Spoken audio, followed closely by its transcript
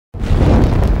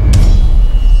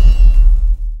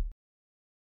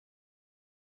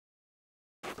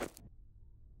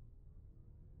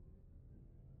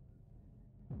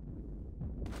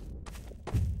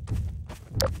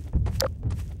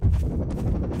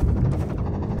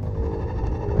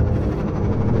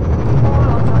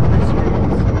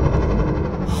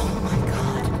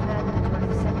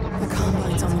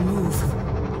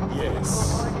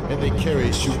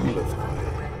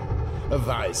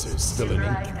still in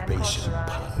incubation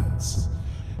pods.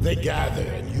 They gather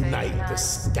and unite the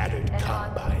scattered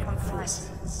Combine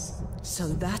forces. So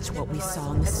that's what we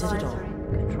saw in the Citadel.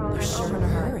 They're sure in a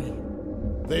hurry.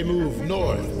 They move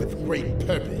north with great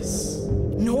purpose.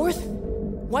 North?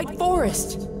 White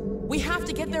Forest! We have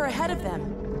to get there ahead of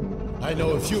them. I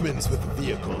know of humans with a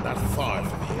vehicle not far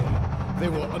from here. They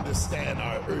will understand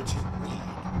our urgent need.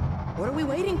 What are we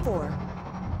waiting for?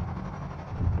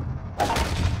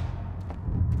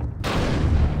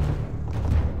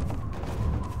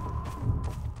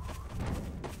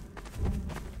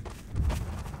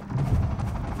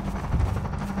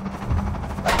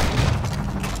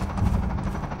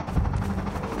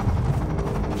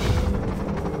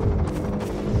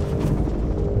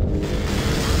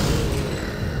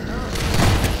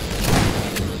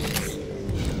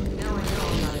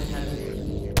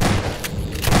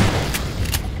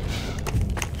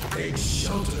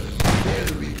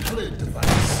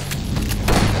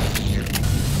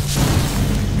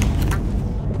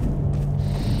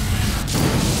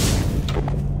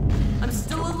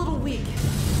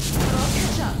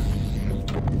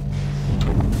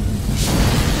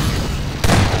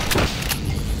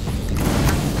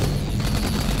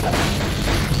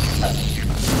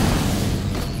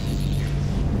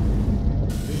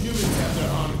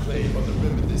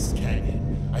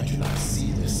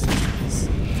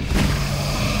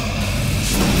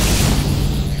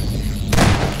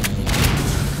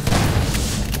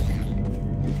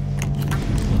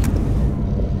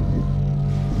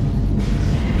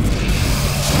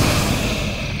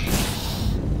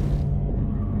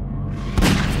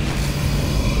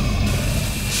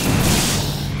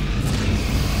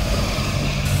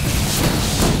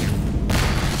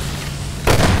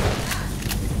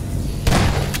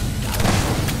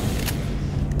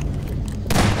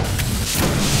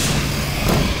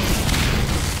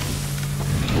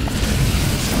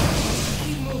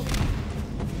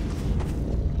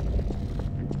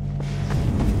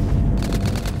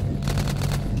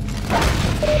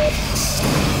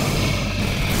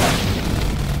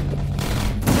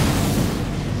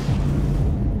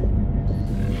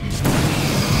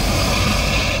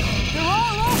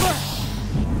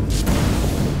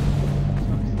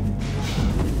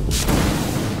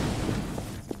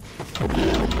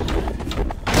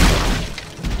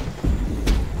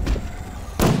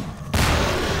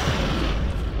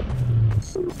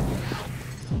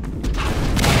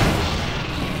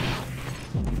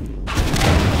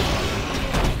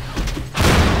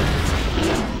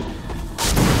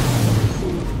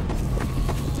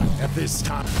 This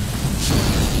time.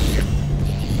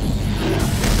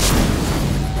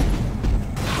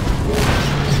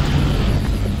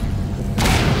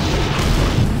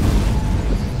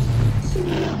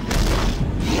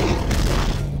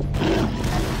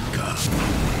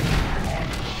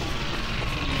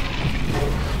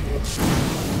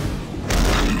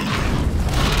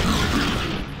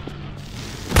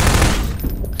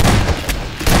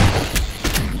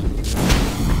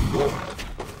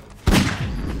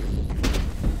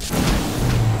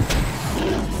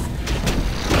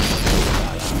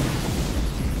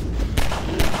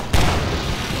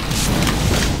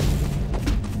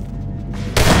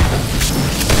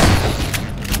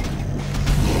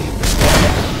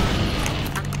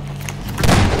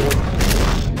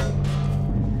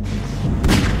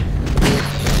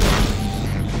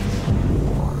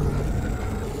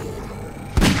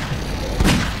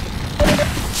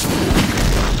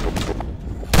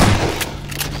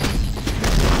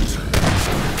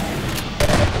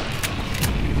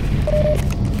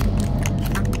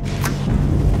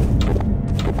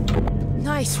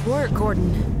 Nice work,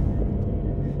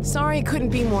 Gordon. Sorry I couldn't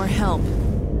be more help.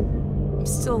 I'm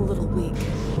still a little weak.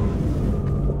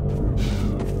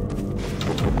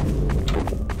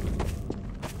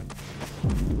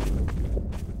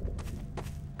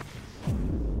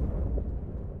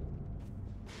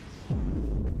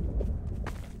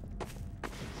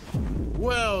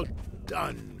 Well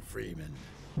done, Freeman.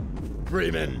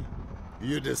 Freeman,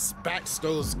 you dispatched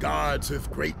those guards with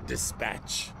great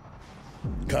dispatch.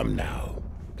 Come now.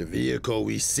 The vehicle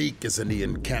we seek is in the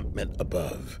encampment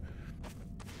above.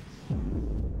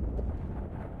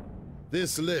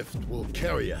 This lift will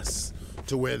carry us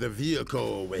to where the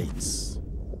vehicle awaits.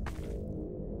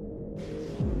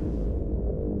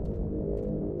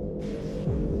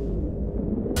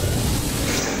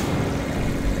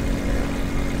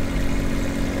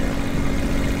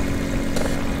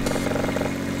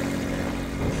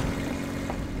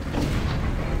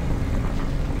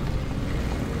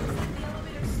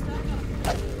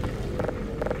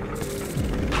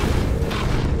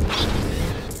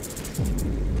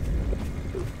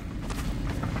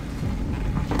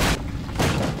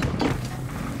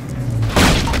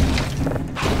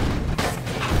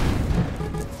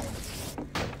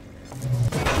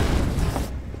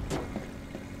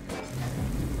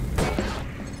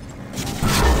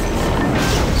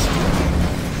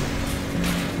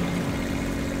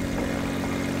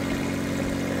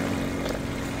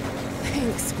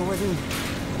 Gordon?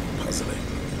 Puzzling.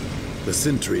 The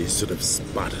sentries should have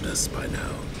spotted us by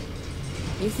now.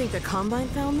 You think the Combine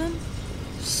found them?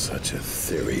 Such a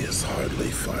theory is hardly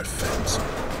far-fetched.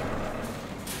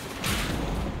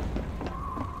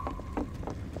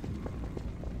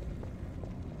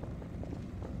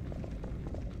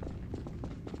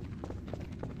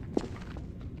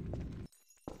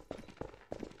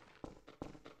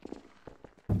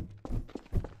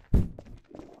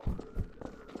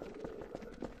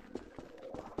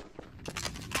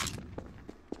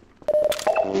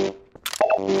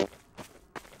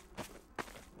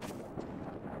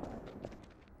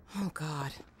 Oh,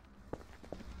 God.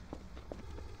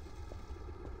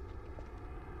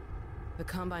 The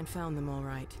Combine found them all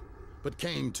right. But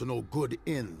came to no good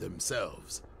end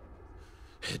themselves.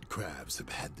 Head crabs have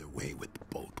had their way with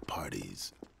both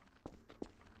parties.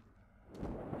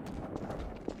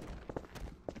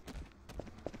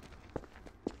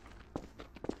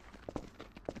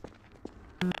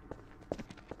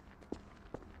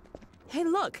 Hey,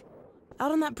 look!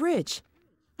 Out on that bridge.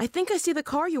 I think I see the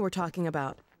car you were talking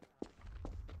about.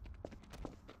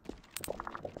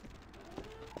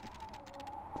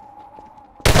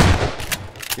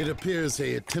 It appears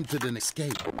they attempted an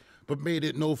escape, but made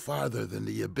it no farther than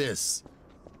the abyss.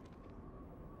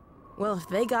 Well, if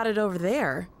they got it over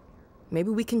there, maybe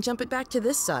we can jump it back to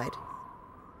this side.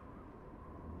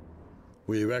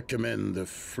 We recommend the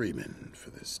Freeman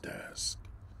for this task.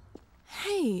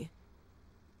 Hey,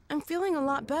 I'm feeling a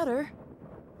lot better.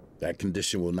 That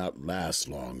condition will not last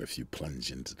long if you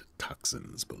plunge into the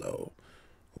toxins below.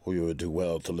 We would do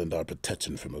well to lend our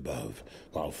protection from above,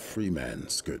 while Freeman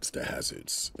skirts the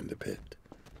hazards in the pit.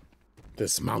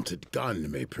 This mounted gun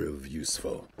may prove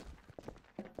useful.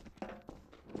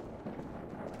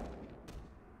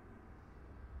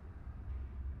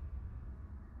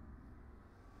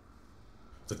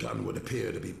 The gun would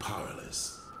appear to be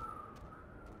powerless.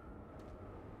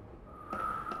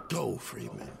 Go,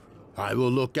 Freeman. I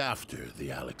will look after the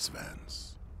Alex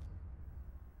Vance.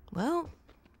 Well,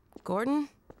 Gordon,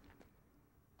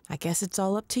 I guess it's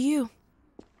all up to you.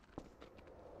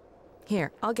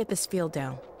 Here, I'll get this field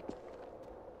down.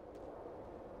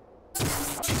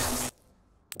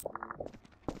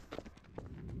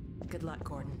 Good luck,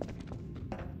 Gordon.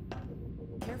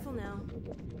 Careful now.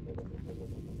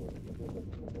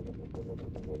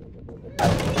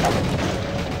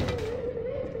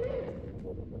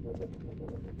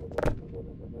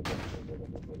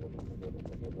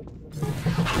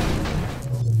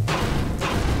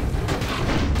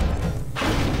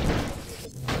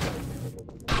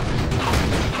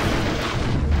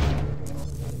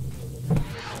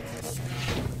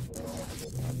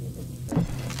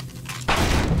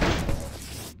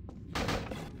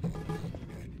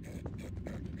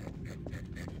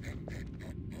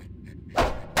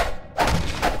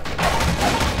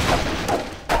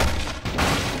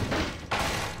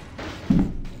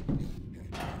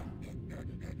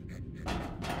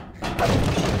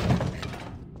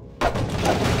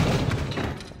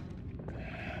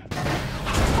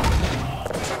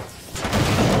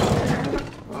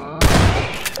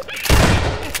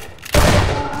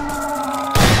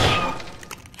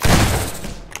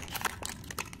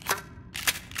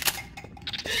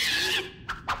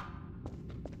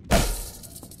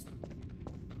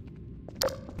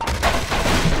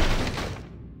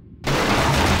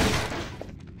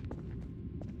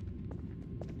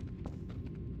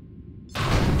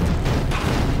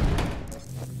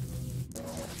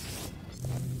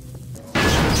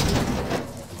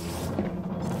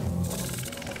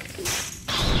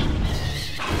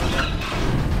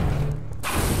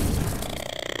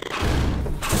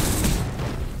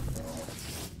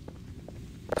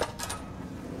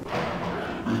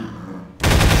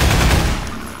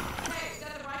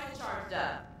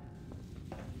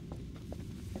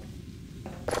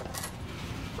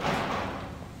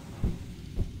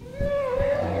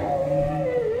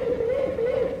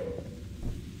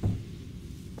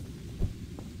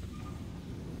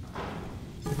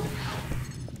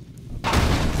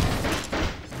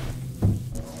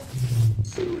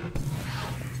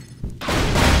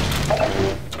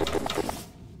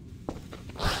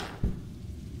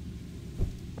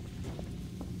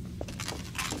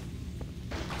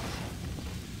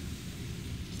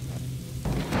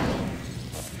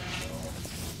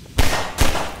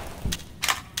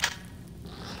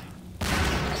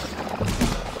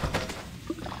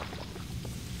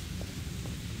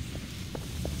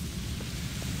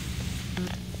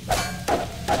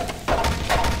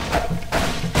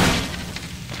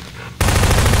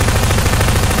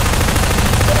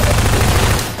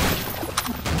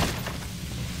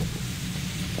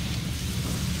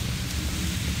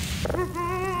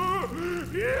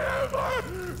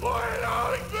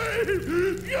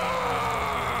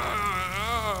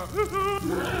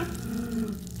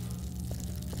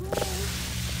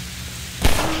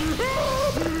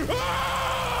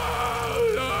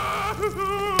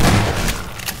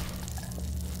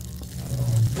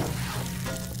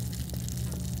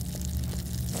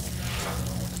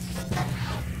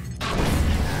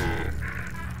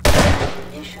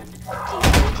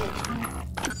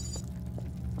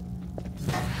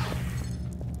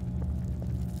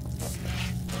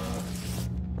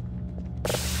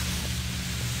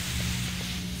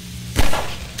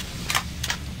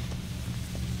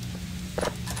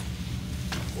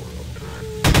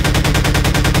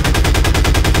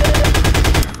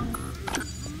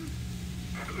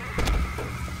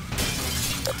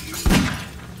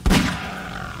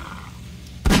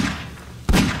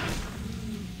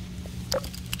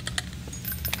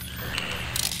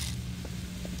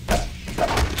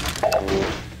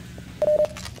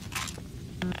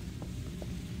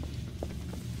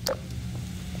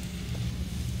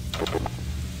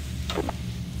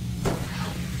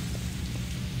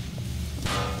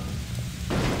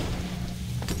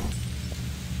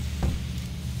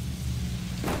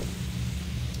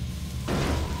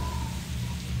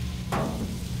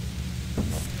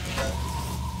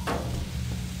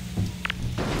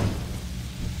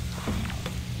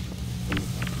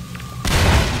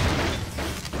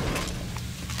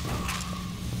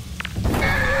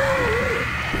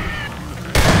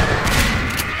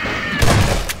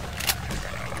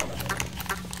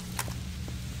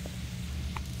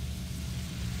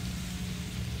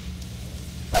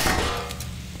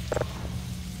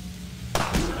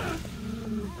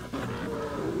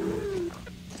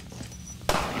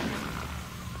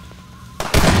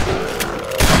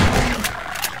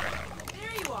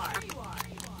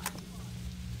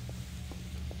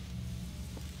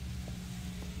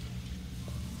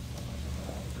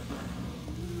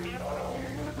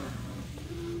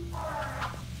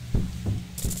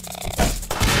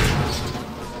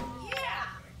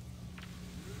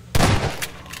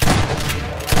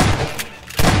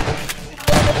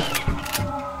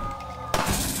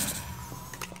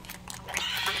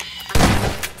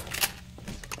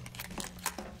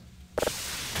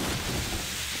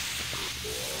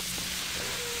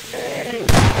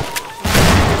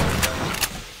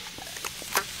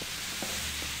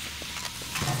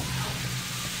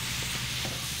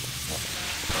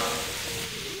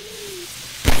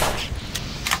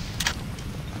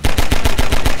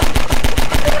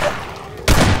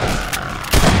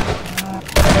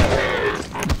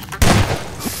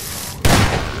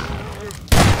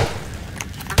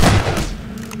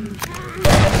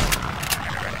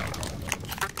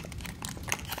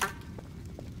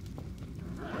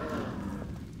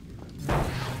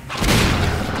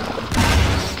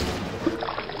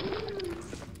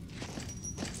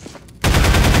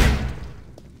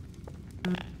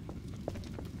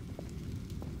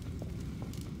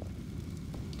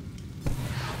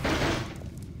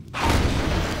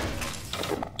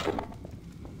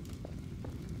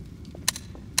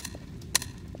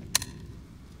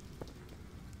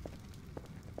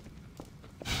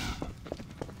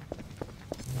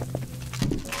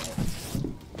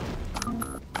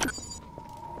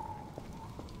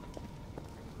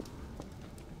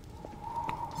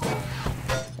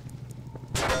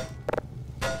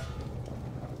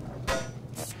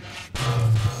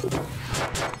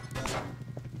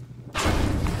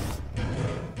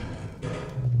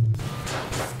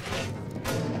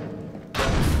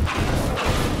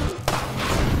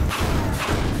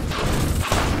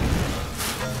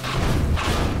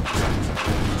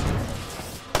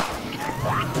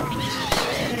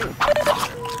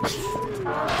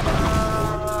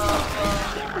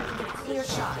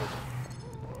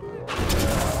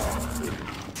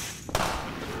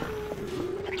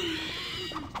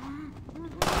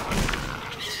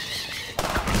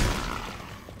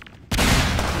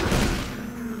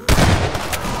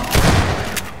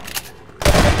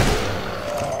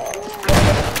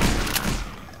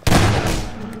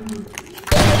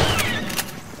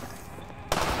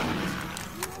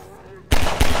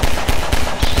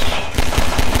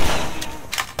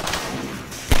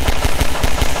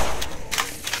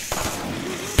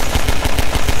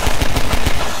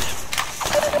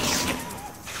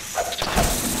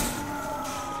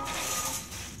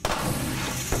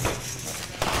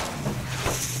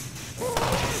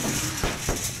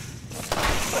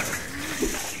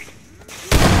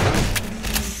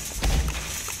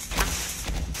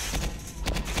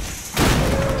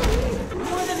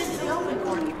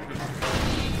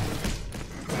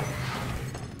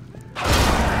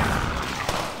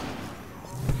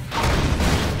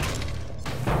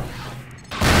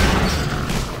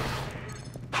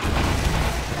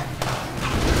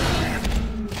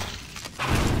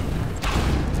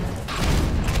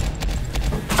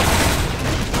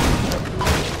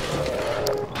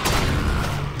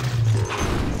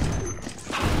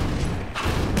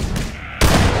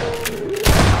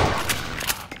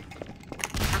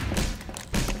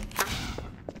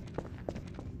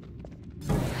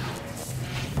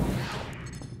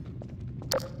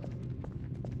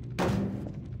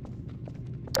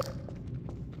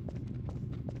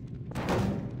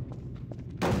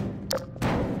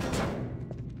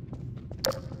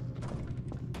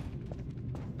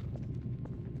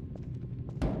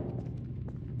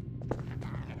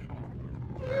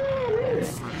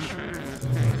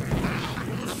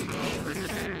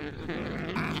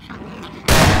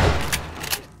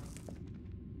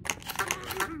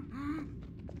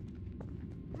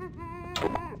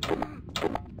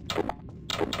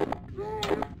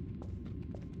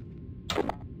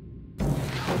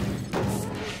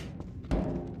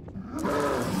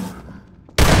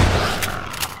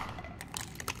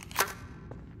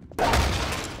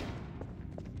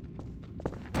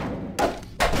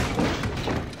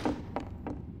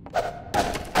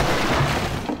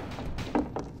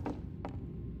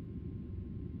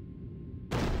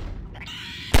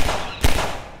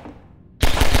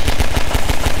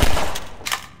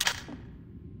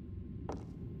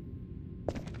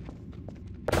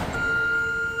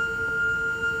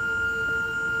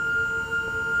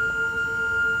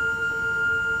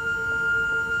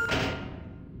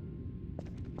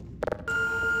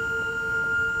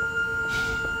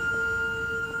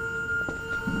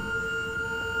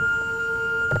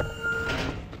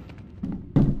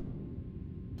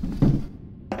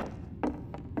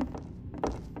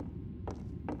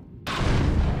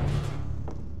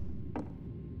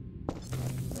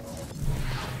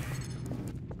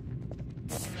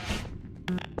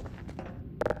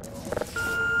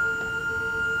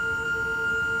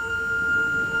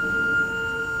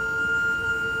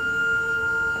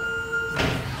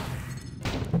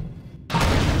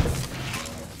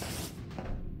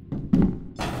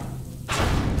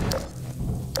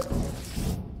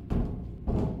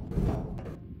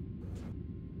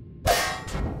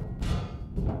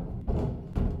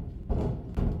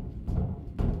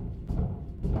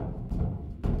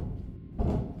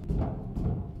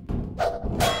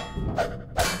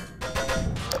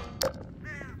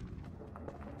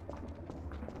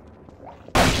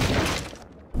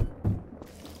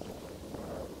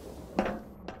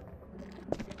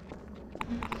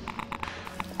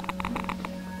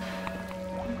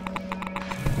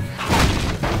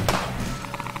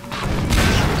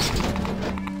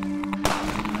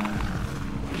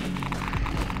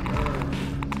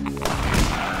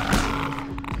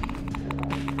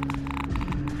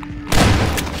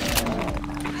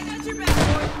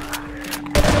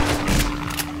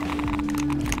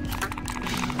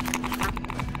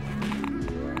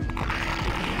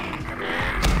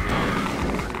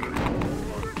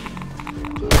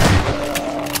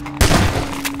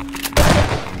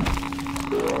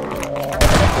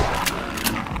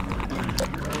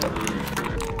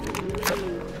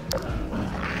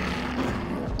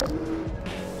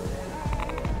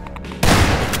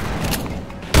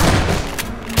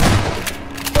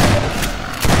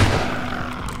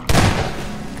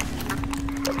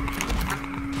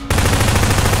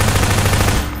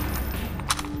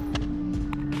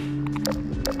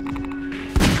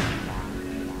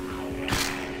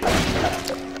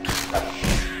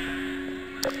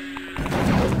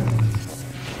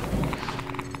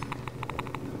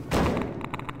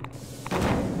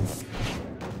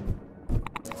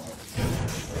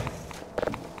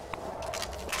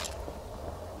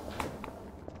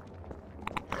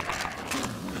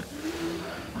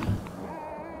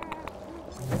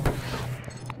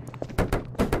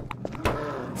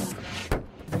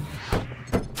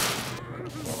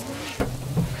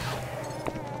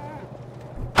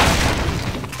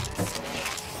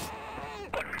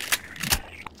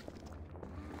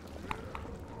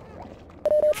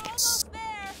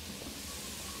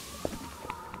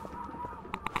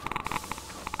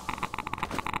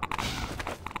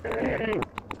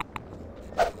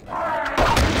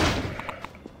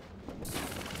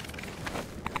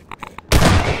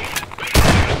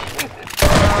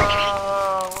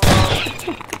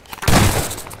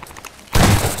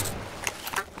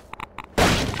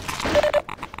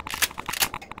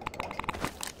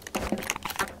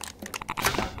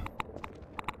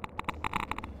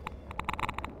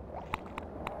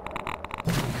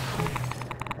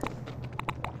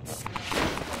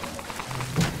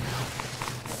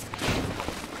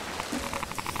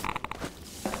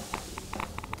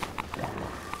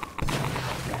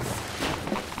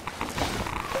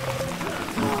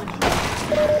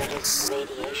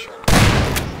 radiation.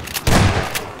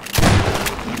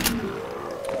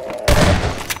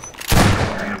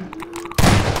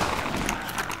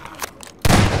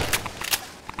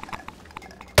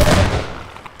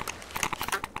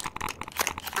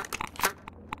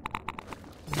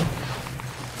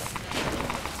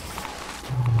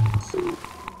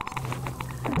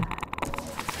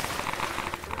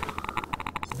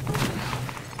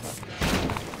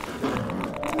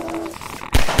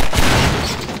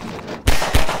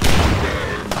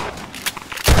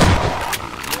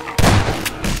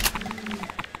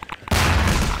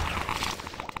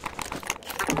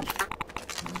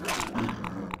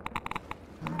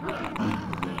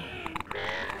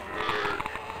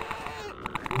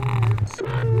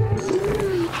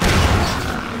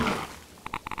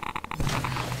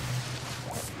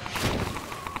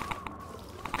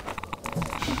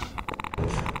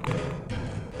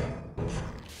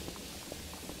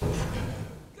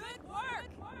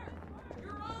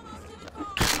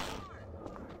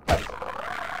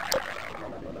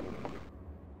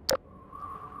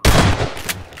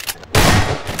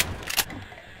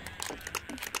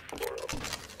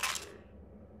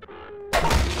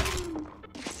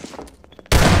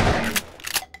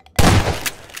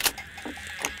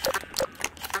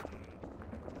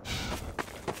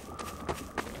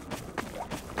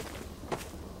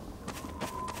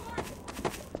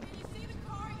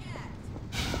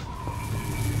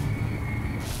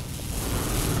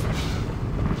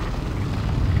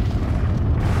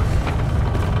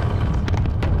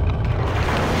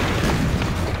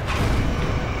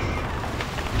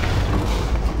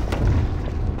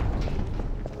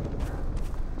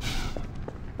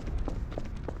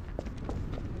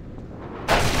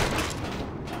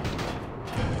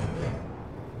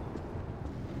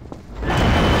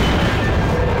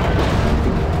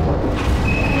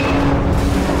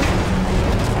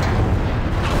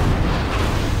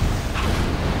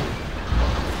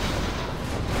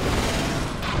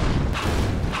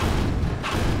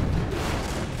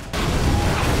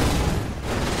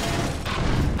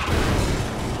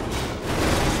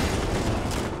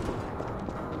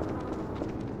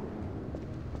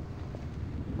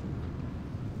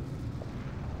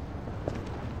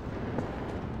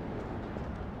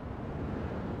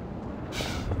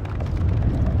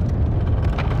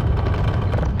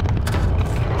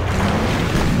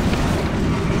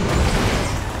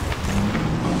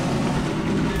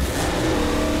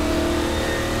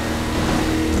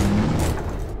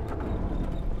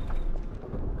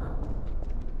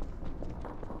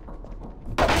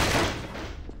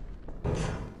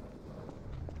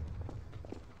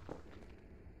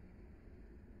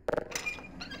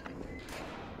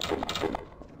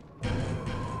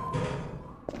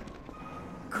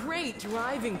 Great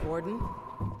driving, Gordon.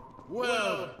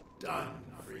 Well done,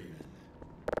 Freeman.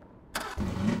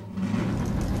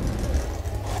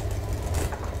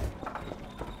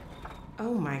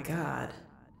 Oh my God.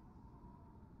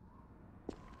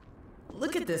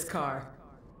 Look at this car.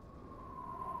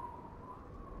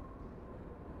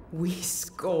 We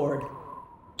scored.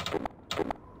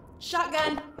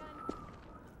 Shotgun!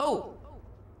 Oh,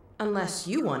 unless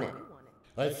you want it.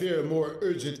 I fear a more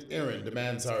urgent errand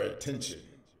demands our attention.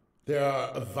 There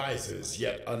are advisors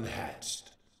yet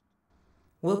unhatched.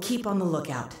 We'll keep on the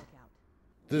lookout.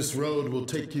 This road will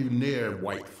take you near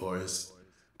White Forest,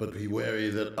 but be wary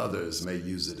that others may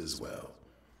use it as well.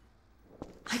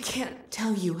 I can't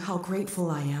tell you how grateful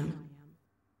I am.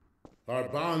 Our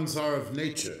bonds are of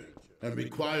nature and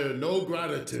require no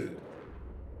gratitude.